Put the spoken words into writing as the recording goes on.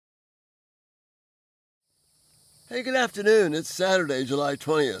Hey, good afternoon. It's Saturday, July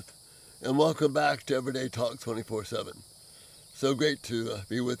 20th, and welcome back to Everyday Talk 24/7. So great to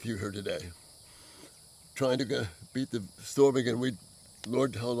be with you here today. Trying to beat the storm again.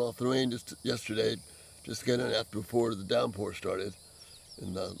 Lord held off the rain just yesterday, just getting after before the downpour started,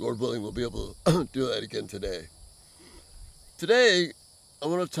 and Lord willing, we'll be able to do that again today. Today, I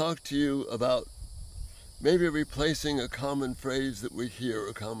want to talk to you about maybe replacing a common phrase that we hear,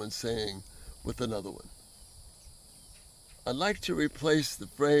 a common saying, with another one. I'd like to replace the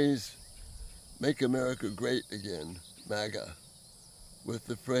phrase, "Make America Great Again," MAGA, with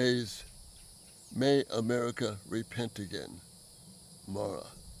the phrase, "May America Repent Again," MARA.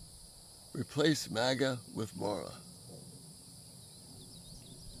 Replace MAGA with MARA.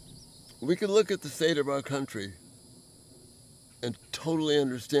 We can look at the state of our country and totally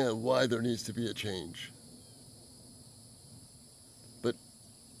understand why there needs to be a change. But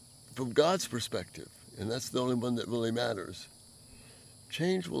from God's perspective, and that's the only one that really matters,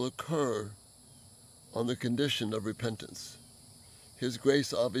 change will occur on the condition of repentance. His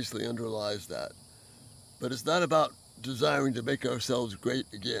grace obviously underlies that. But it's not about desiring to make ourselves great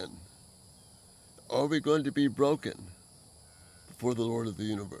again. Are we going to be broken before the Lord of the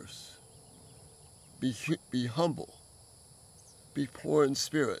universe? Be humble. Be poor in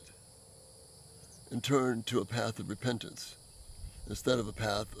spirit. And turn to a path of repentance instead of a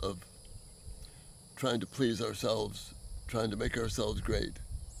path of trying to please ourselves, trying to make ourselves great,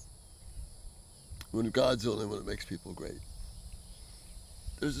 when God's the only one that makes people great.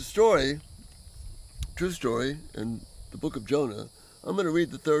 There's a story, true story, in the book of Jonah. I'm going to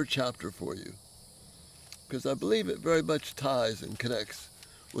read the 3rd chapter for you, because I believe it very much ties and connects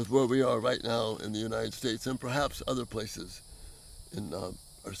with where we are right now in the United States and perhaps other places in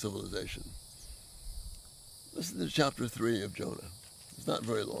our civilization. Listen to chapter 3 of Jonah. It's not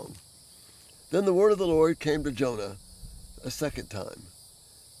very long. Then the word of the Lord came to Jonah a second time.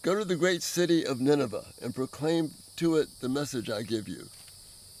 "Go to the great city of Nineveh and proclaim to it the message I give you."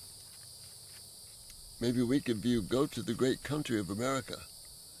 Maybe we could view, go to the great country of America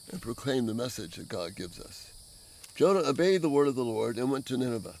and proclaim the message that God gives us. Jonah obeyed the word of the Lord and went to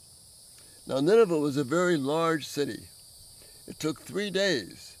Nineveh. Now Nineveh was a very large city. It took 3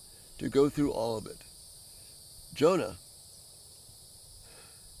 days to go through all of it. Jonah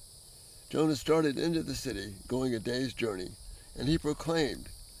started into the city, going a day's journey, and he proclaimed,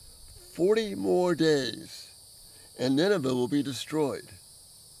 40 more days, and Nineveh will be destroyed.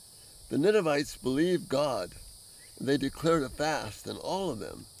 The Ninevites believed God, and they declared a fast, and all of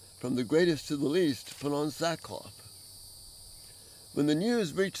them, from the greatest to the least, put on sackcloth. When the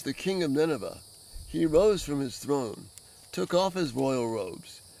news reached the king of Nineveh, he rose from his throne, took off his royal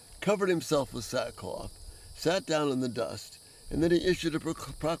robes, covered himself with sackcloth, sat down in the dust, and then he issued a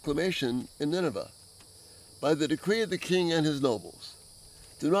proclamation in Nineveh. By the decree of the king and his nobles,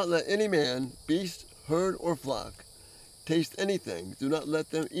 do not let any man, beast, herd, or flock taste anything. Do not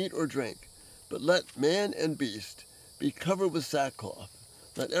let them eat or drink, but let man and beast be covered with sackcloth.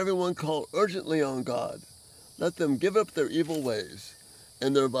 Let everyone call urgently on God. Let them give up their evil ways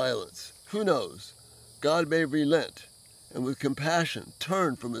and their violence. Who knows? God may relent and with compassion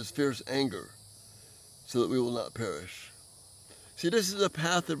turn from his fierce anger so that we will not perish. See, this is a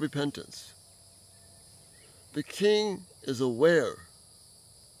path of repentance. The king is aware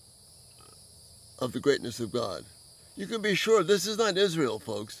of the greatness of God. You can be sure this is not Israel,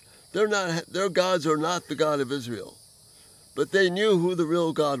 folks. Their gods are not the God of Israel. But they knew who the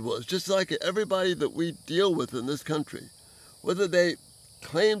real God was, just like everybody that we deal with in this country, whether they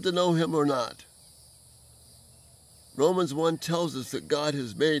claim to know him or not. Romans 1 tells us that God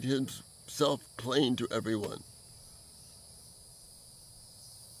has made himself plain to everyone.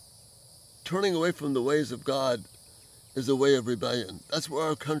 Turning away from the ways of God is a way of rebellion. That's where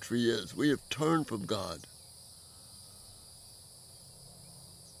our country is. We have turned from God.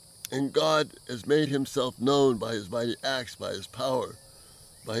 And God has made himself known by his mighty acts, by his power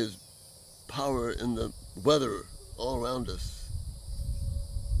in the weather all around us.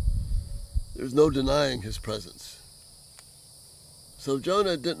 There's no denying his presence. So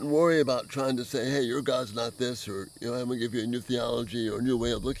Jonah didn't worry about trying to say, hey, your God's not this, or I'm going to give you a new theology or a new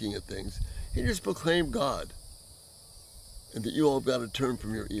way of looking at things. He just proclaimed God, and that you all got to turn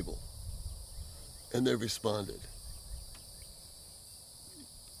from your evil. And they responded.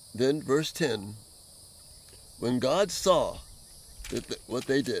 Then, verse 10, when God saw what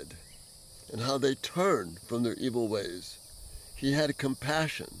they did and how they turned from their evil ways, he had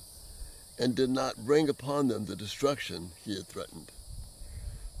compassion and did not bring upon them the destruction he had threatened.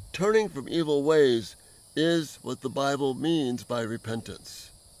 Turning from evil ways is what the Bible means by repentance.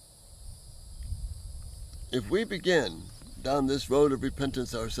 if we begin down this road of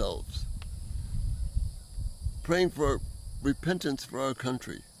repentance ourselves, praying for repentance for our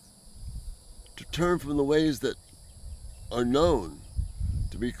country, to turn from the ways that are known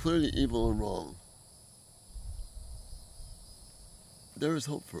to be clearly evil and wrong, there is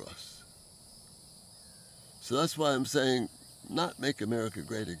hope for us. So that's why I'm saying, not make America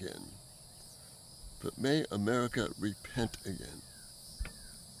great again, but may America repent again.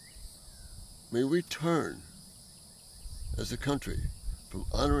 May we turn as a country from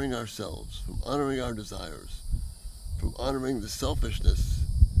honoring ourselves, from honoring our desires, from honoring the selfishness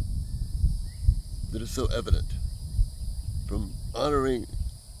that is so evident, from honoring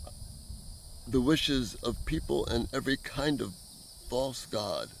the wishes of people and every kind of false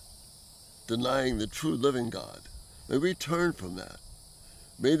God, denying the true living God. May we turn from that.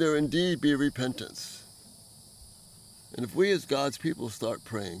 May there indeed be repentance. And if we as God's people start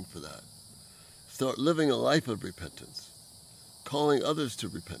praying for that, start living a life of repentance, calling others to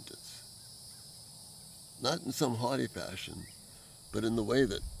repentance, not in some haughty fashion, but in the way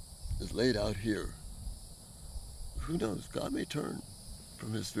that is laid out here, who knows, God may turn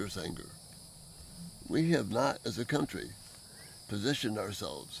from his fierce anger. We have not, as a country, positioned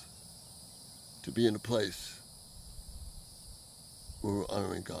ourselves to be in a place where we're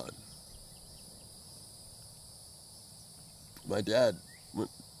honoring God. My dad went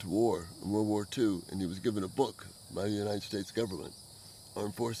to war in World War II, and he was given a book by the United States government,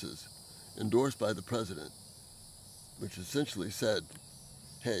 Armed Forces, endorsed by the president, which essentially said,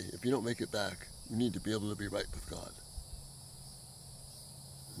 hey, if you don't make it back, you need to be able to be right with God.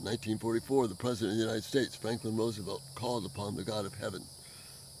 In 1944, the President of the United States, Franklin Roosevelt, called upon the God of heaven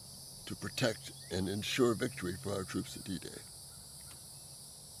to protect and ensure victory for our troops at D-Day.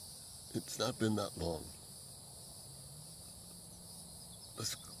 It's not been that long.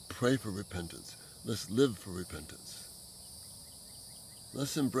 Let's pray for repentance. Let's live for repentance.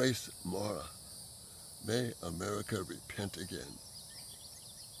 Let's embrace Mara. May America repent again.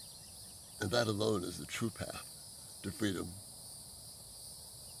 And that alone is the true path to freedom,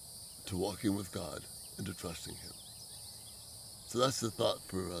 to walking with God, and to trusting him. So that's the thought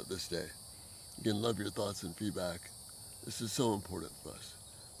for this day. Again, love your thoughts and feedback. This is so important for us.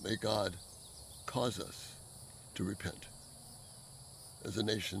 May God cause us to repent as a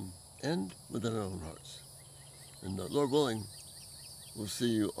nation and within our own hearts. And Lord willing, we'll see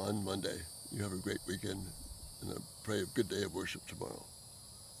you on Monday. You have a great weekend, and I pray a good day of worship tomorrow.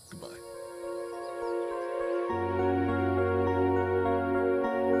 Goodbye.